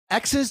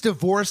Ex's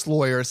divorce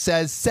lawyer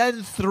says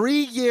send 3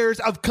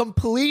 years of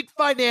complete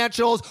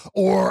financials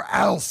or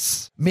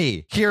else.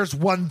 Me, here's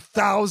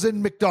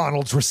 1,000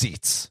 McDonald's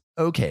receipts.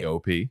 Okay.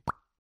 OP.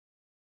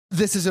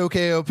 This is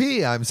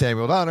OKOP. I'm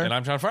Samuel Donner. And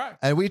I'm John Fry.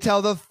 And we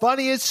tell the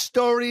funniest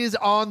stories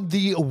on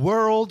the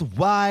World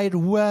Wide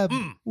Web.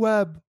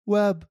 Web.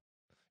 You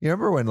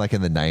remember when, like,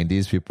 in the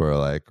 90s, people were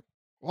like,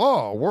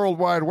 oh, World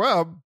Wide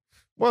Web?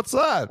 What's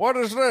that? What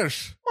is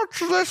this? What's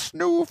this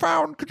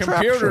newfound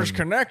contraption? Computers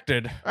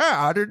connected.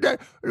 Yeah,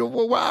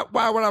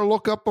 why would I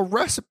look up a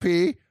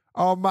recipe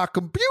on my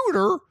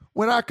computer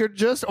when I could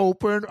just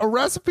open a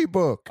recipe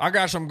book? I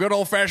got some good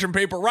old-fashioned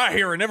paper right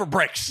here. It never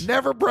breaks.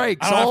 Never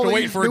breaks. I don't have All to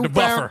wait these for it to newfound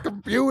buffer.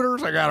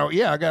 computers. I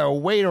gotta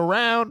wait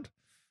around.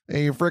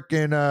 And you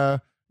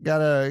freaking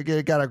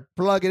gotta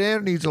plug it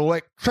in. Needs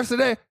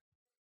electricity.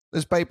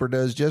 This paper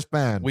does just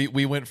fine.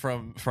 We went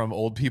from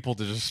old people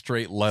to just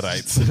straight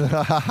Luddites.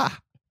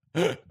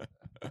 But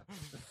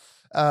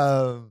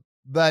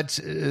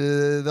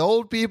the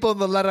old people and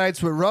the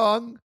Luddites were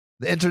wrong.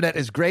 The internet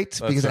is great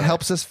because it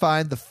helps us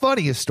find the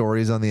funniest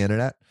stories on the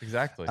internet.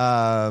 Exactly.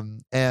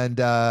 John, I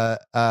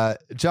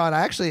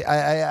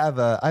have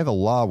a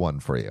law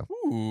one for you.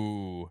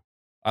 Ooh.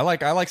 I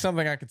like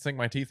something I could sink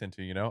my teeth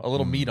into, a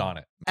little meat on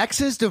it.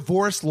 Ex's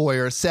divorce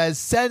lawyer says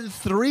send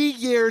 3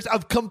 years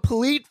of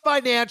complete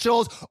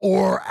financials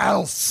or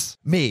else.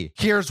 Me,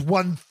 here's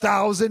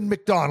 1,000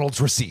 McDonald's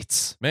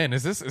receipts. Man,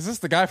 is this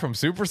the guy from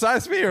Super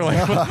Size Me, or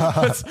like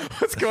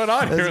what's going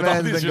on here? This with all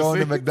man's these been going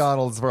to receipts?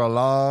 McDonald's for a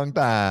long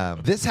time.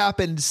 This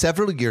happened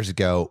several years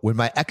ago when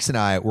my ex and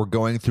I were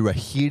going through a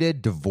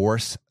heated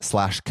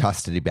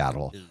divorce/custody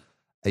battle.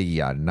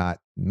 Yeah, not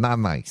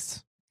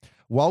nice.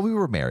 While we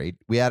were married,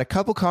 we had a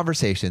couple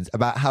conversations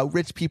about how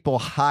rich people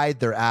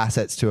hide their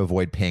assets to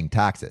avoid paying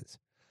taxes.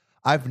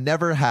 I've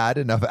never had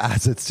enough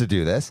assets to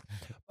do this,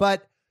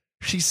 but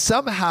she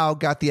somehow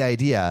got the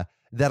idea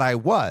that I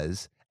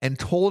was and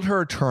told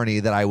her attorney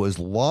that I was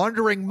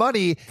laundering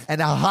money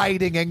and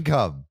hiding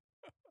income.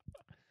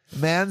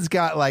 Man's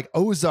got like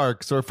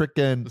Ozarks or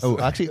freaking... Oh,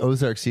 actually,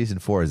 Ozark season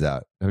 4 is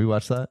out. Have you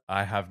watched that?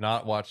 I have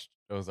not watched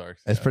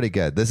Ozarks. It's pretty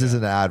good. This is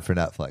an ad for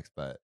Netflix,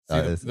 but... See,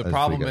 the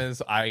problem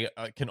is I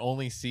can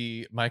only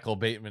see Michael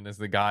Bateman as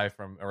the guy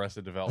from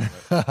Arrested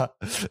Development.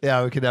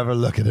 Yeah, we can never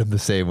look at him the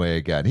same way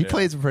again. He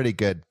plays a pretty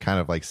good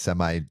kind of like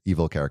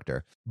semi-evil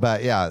character.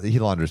 But yeah, he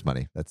launders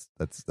money. That's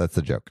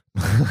the joke.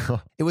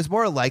 It was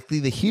more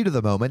likely the heat of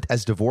the moment,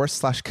 as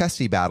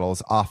divorce/custody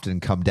battles often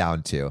come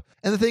down to.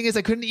 And the thing is,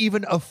 I couldn't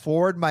even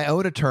afford my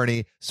own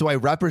attorney, so I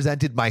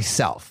represented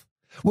myself.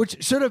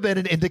 Which should have been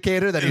an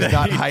indicator that he's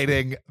not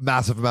hiding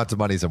massive amounts of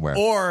money somewhere.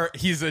 Or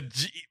he's a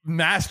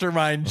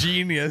mastermind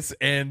genius,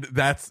 and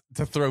that's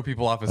to throw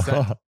people off his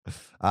scent.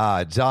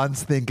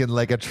 John's thinking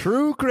like a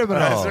true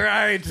criminal. That's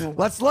right.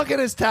 Let's look at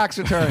his tax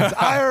returns.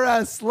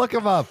 IRS, look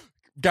him up.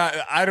 God,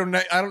 I don't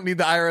need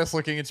the IRS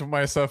looking into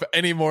my stuff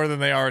any more than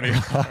they already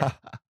are.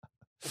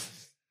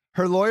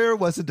 Her lawyer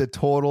wasn't a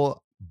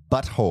total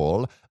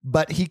butthole,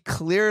 but he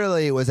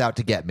clearly was out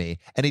to get me,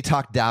 and he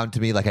talked down to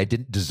me like I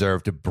didn't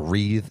deserve to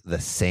breathe the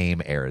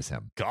same air as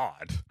him.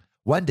 God.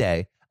 One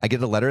day, I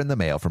get a letter in the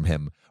mail from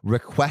him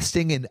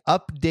requesting an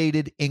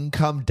updated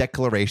income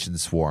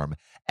declarations form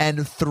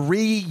and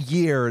 3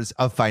 years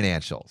of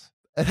financials.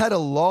 It had a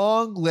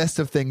long list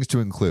of things to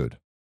include.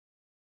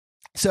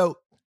 So,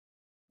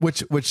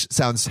 which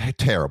sounds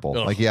terrible.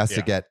 Ugh, like he has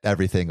to get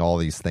everything, all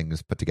these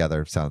things put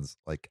together. Sounds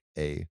like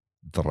a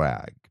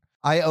drag.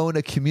 I own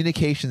a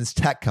communications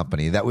tech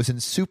company that was in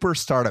super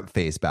startup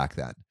phase back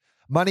then.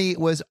 Money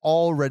was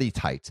already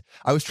tight.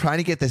 I was trying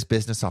to get this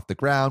business off the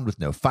ground with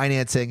no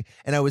financing,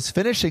 and I was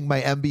finishing my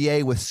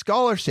MBA with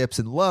scholarships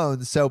and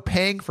loans, so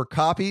paying for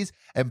copies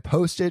and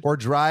postage or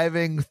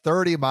driving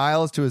 30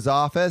 miles to his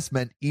office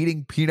meant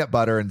eating peanut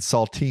butter and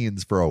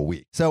saltines for a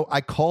week. So I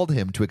called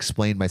him to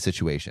explain my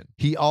situation.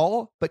 He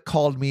all but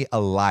called me a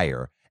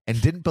liar and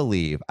didn't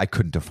believe I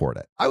couldn't afford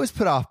it. I was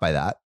put off by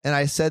that, and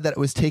I said that it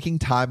was taking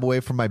time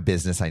away from my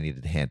business I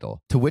needed to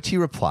handle, to which he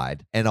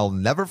replied, and I'll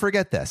never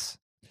forget this,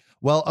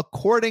 well,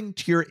 according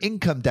to your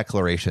income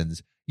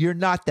declarations, you're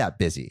not that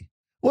busy.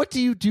 What do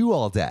you do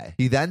all day?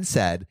 He then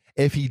said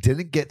if he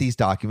didn't get these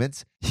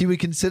documents, he would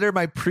consider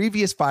my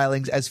previous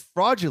filings as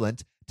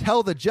fraudulent,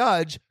 tell the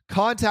judge,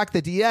 contact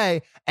the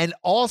DA, and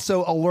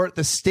also alert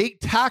the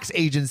state tax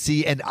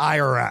agency and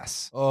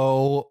IRS.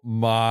 Oh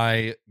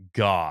my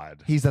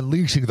God. He's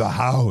unleashing the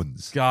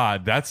hounds.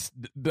 God, that's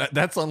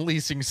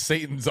unleashing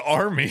Satan's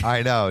army.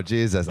 I know,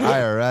 Jesus.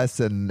 IRS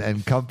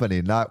and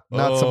company, not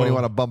someone you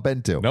want to bump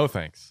into. No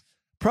thanks.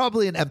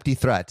 Probably an empty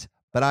threat,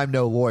 but I'm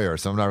no lawyer,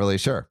 so I'm not really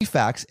sure.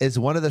 eFax is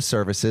one of the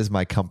services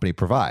my company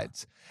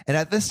provides, and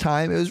at this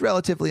time, it was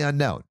relatively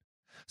unknown.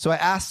 So I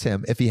asked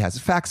him if he has a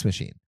fax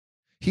machine.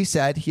 He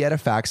said he had a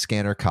fax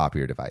scanner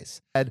copier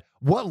device. And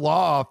what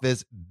law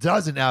office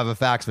doesn't have a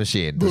fax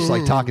machine? Just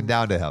like talking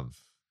down to him.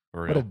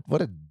 For real.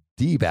 What a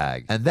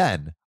D-bag. And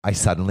then I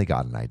suddenly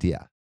got an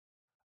idea.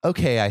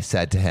 Okay, I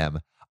said to him,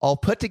 I'll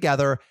put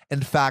together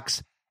and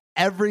fax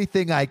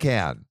everything I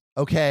can.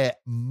 Okay,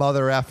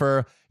 mother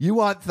effer. You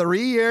want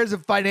 3 years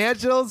of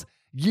financials?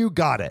 You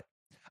got it.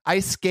 I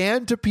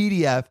scanned to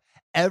PDF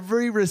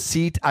every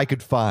receipt I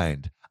could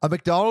find. A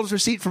McDonald's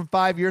receipt from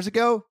 5 years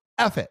ago?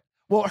 F it.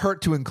 Won't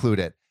hurt to include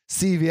it.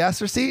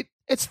 CVS receipt?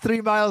 It's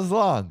 3 miles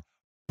long.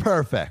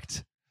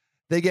 Perfect.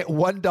 They get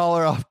 $1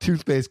 off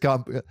toothpaste.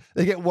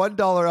 They get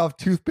 $1 off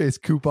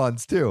toothpaste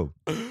coupons too.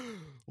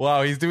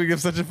 Wow, he's doing him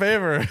such a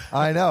favor.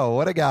 I know.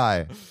 What a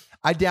guy.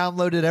 I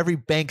downloaded every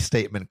bank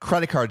statement,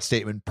 credit card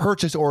statement,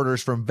 purchase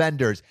orders from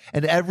vendors,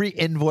 and every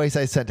invoice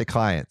I sent to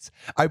clients.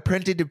 I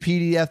printed to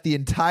PDF the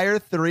entire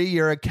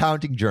 3-year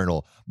accounting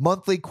journal,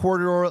 monthly,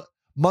 quarterly,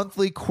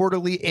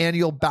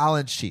 annual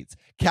balance sheets,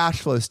 cash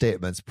flow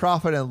statements,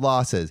 profit and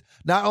losses.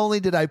 Not only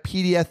did I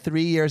PDF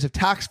 3 years of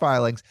tax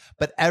filings,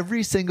 but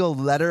every single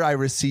letter I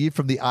received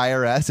from the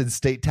IRS and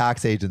state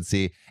tax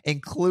agency,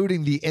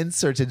 including the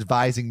inserts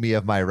advising me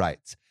of my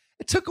rights.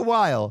 It took a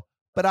while,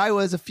 but I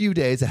was a few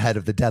days ahead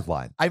of the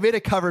deadline. I made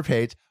a cover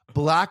page,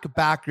 black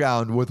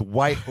background with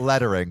white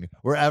lettering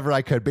wherever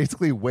I could,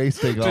 basically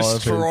wasting all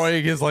of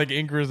destroying his like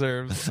ink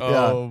reserves.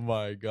 Oh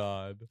my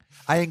God.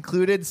 I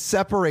included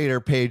separator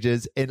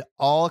pages in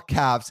all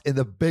caps in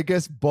the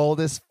biggest,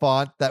 boldest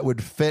font that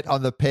would fit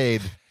on the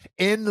page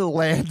in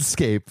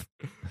landscape.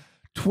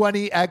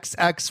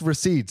 20XX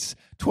receipts,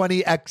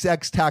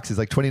 20XX taxes,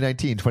 like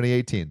 2019,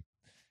 2018,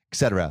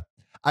 etc.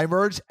 I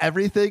merged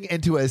everything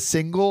into a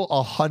single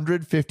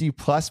 150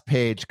 plus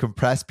page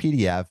compressed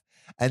PDF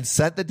and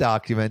sent the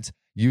document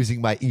using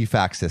my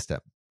eFax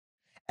system.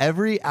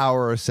 Every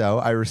hour or so,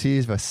 I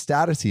received a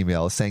status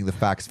email saying the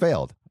fax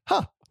failed.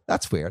 Huh,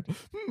 that's weird.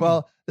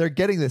 Well, they're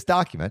getting this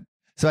document.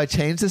 So I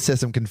changed the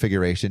system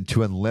configuration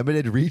to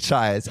unlimited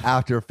retries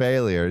after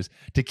failures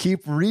to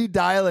keep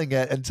redialing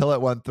it until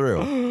it went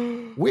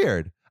through.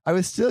 Weird. I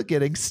was still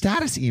getting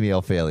status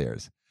email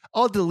failures.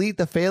 I'll delete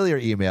the failure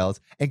emails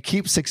and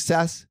keep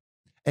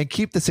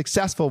the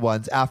successful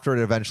ones after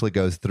it eventually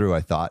goes through, I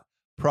thought.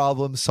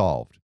 Problem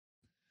solved.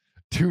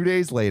 2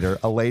 days later,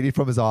 a lady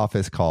from his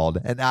office called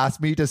and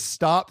asked me to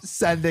stop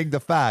sending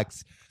the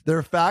fax.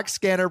 Their fax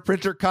scanner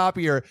printer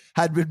copier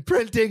had been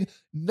printing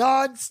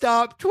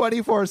nonstop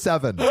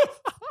 24/7.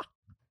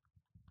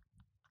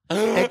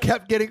 It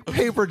kept getting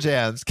paper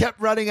jams, kept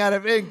running out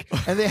of ink,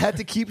 and they had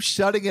to keep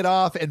shutting it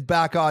off and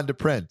back on to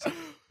print.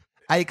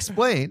 I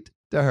explained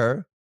to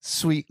her,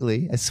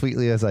 sweetly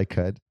as I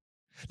could,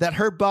 that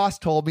her boss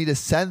told me to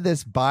send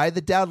this by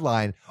the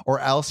deadline or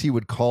else he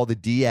would call the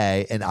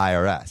DA and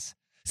IRS.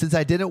 Since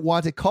I didn't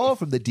want to call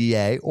from the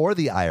DA or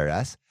the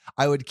IRS,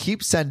 I would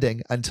keep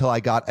sending until I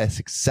got a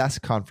success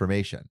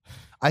confirmation.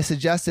 I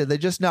suggested they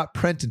just not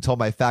print until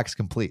my fax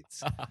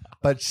completes.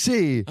 But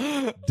she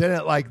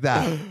didn't like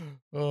that.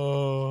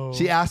 Oh.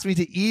 She asked me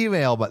to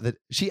email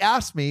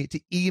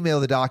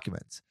the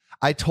documents.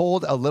 I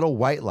told a little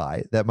white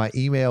lie that my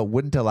email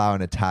wouldn't allow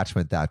an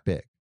attachment that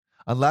big.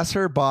 Unless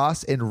her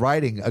boss in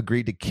writing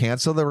agreed to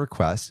cancel the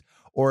request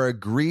or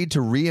agreed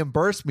to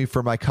reimburse me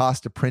for my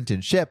cost to print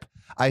and ship,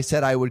 I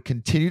said I would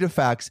continue to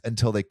fax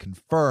until they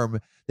confirm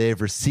they have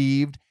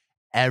received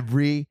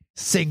every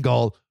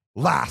single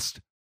last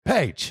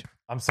page.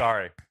 I'm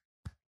sorry.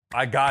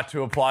 I got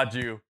to applaud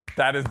you.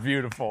 That is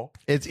beautiful.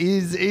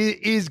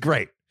 He's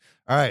great.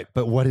 All right,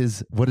 but what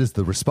is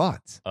the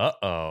response?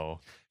 Uh-oh.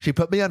 She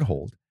put me on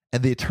hold,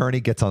 and the attorney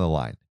gets on the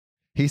line.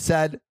 He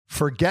said,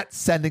 forget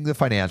sending the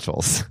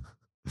financials.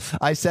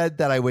 I said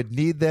that I would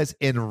need this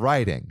in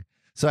writing,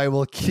 so I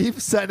will keep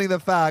sending the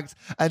fax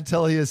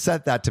until he has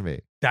sent that to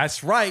me.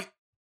 That's right.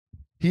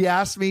 He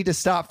asked me to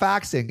stop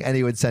faxing, and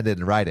he would send it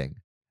in writing.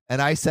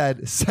 And I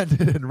said, send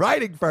it in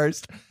writing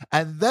first,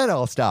 and then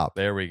I'll stop.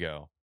 There we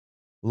go.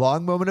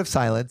 Long moment of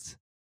silence.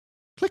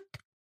 Click.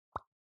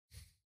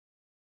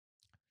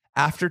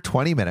 After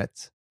 20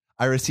 minutes,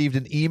 I received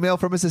an email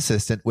from his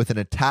assistant with an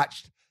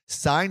attached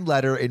signed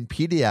letter in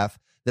PDF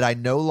that I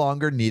no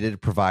longer needed to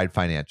provide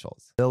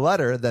financials. The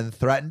letter then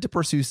threatened to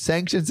pursue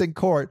sanctions in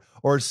court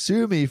or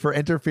sue me for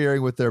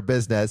interfering with their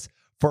business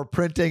for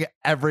printing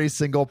every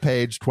single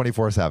page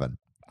 24/7.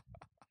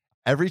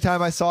 Every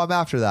time I saw him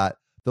after that,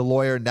 the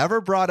lawyer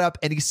never brought up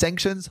any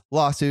sanctions,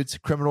 lawsuits,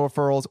 criminal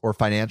referrals, or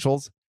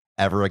financials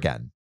ever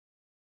again.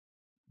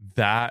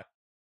 That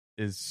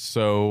is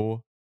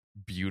so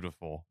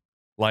beautiful.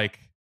 Like,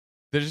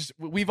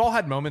 we've all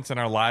had moments in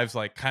our lives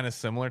like kind of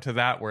similar to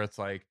that where it's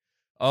like,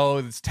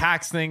 oh, this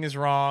tax thing is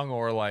wrong,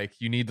 or like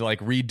you need to like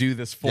redo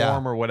this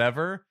form or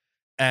whatever.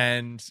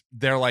 And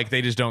they're like,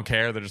 they just don't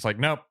care. They're just like,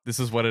 nope, this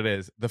is what it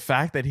is. The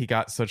fact that he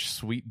got such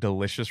sweet,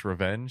 delicious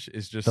revenge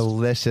is just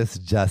delicious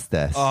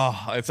justice.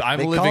 Oh, I'm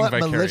they living call it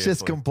vicariously.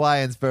 Malicious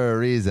compliance for a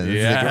reason.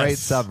 This is a great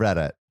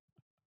subreddit.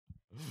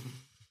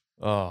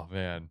 Oh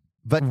man.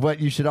 But what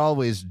you should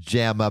always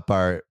jam up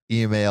our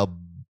email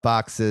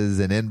boxes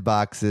and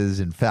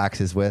inboxes and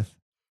faxes with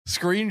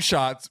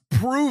screenshots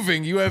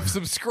proving you have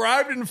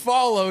subscribed and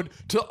followed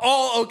to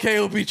all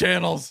OKOP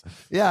channels.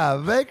 Yeah,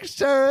 make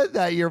sure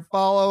that you're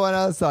following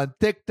us on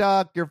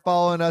TikTok, you're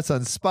following us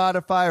on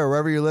Spotify or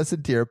wherever you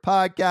listen to your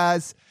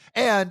podcasts.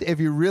 And if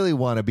you really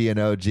want to be an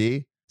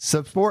OG,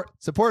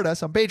 support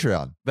us on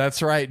Patreon.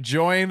 That's right.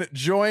 Join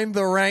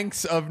the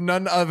ranks of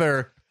none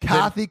other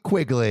Kathy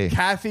Quigley,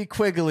 Kathy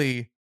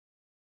Quigley,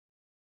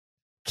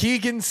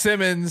 Keegan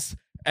Simmons,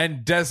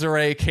 and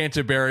Desiree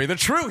Canterbury, the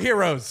true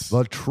heroes.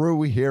 the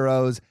true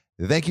heroes.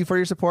 Thank you for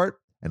your support,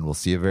 and we'll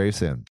see you very soon.